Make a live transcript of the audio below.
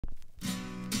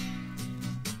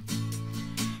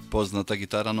Позната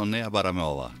гитара, но не ја бараме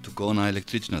ова, туку она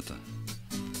електричната.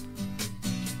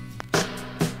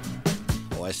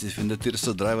 Ова е Stephen the Tears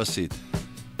со Driver's Seat.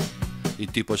 И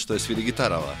типот што ја свири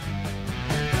гитарава.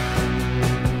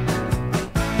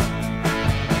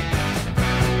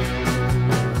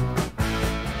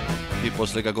 И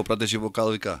после како пратеше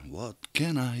вокал вика What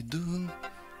can I do?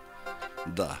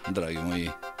 Да, драги мои,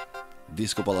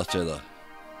 Диско палачеда.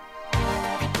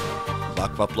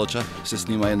 Ваква плоча се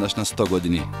снима еднаш на 100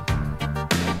 години.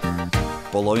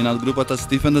 Половина од групата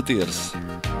Stephen the Tears.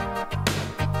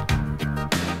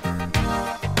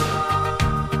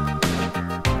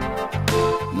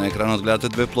 На екранот гледате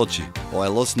две плочи. Ова е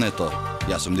Netto.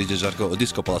 Јас сум DJ Жарко од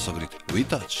Диско Палас Ohrid. We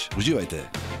touch. Уживајте.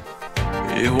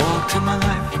 You walked in my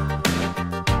life,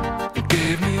 you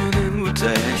gave me an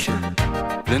invitation,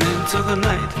 then into the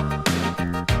night.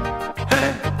 Hey,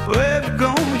 where you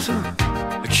going to?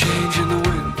 A change in the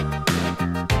wind.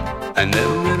 I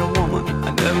never met a woman,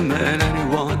 I never met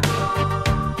anyone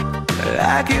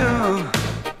like you.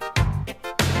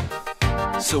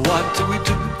 So what do we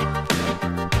do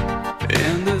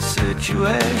in this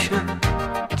situation?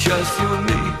 Just you and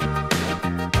me.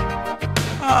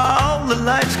 All the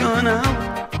lights gone out.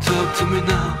 Talk to me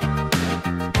now,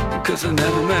 'cause I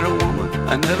never met a woman,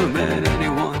 I never met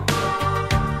anyone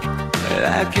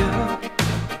like you.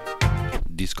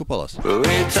 Диско Палас.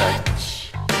 We touch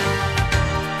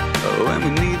when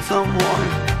we need someone.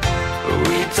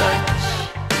 We touch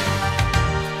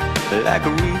like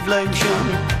a reflection.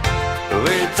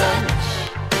 We touch.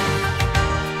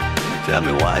 Tell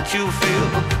me what you feel.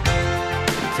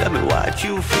 Tell me what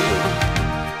you feel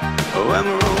when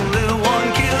we're only one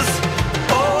kiss.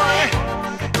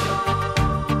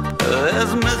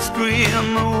 There's mystery in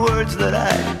the words that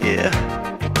I hear.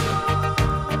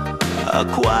 A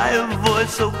quiet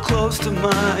voice so close to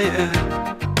my ear.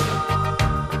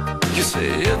 You say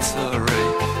it's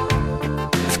alright,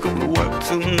 it's gonna work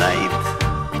tonight.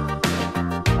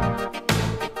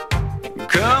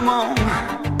 Come on,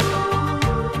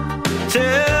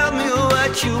 tell me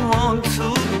what you want to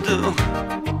do.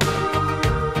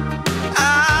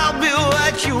 I'll be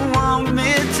what you want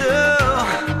me to.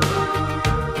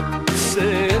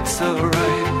 Say it's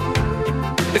alright,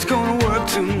 it's gonna work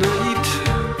tonight.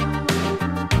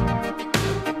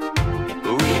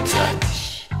 We touch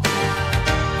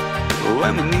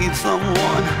when we need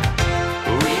someone.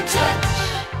 We touch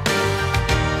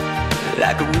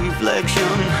like a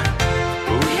reflection.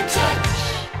 We touch.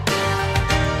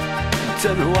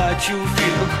 Tell me what you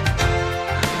feel.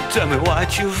 Tell me what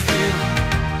you feel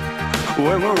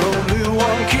when we're only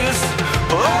one kiss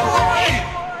away.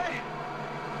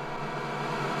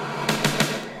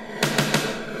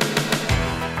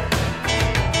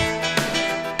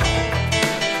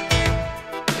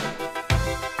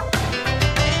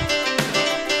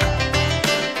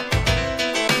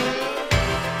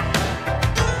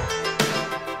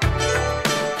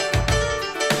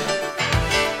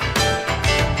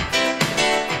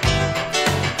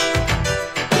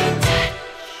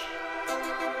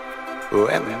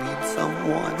 When we need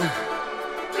someone,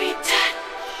 we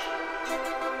touch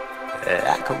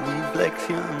like a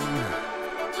reflection.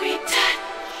 We touch.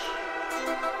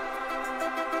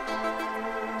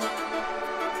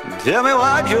 Tell me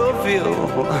what you feel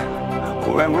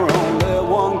when we're only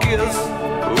one kiss.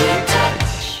 We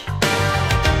touch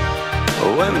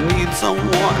when we need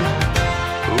someone.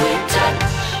 We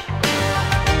touch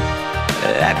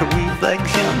like a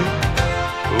reflection.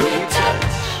 We touch.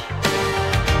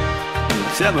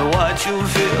 Tell me what you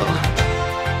feel.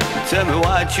 Tell me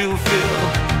what you feel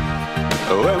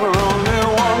when we're only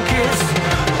one kiss.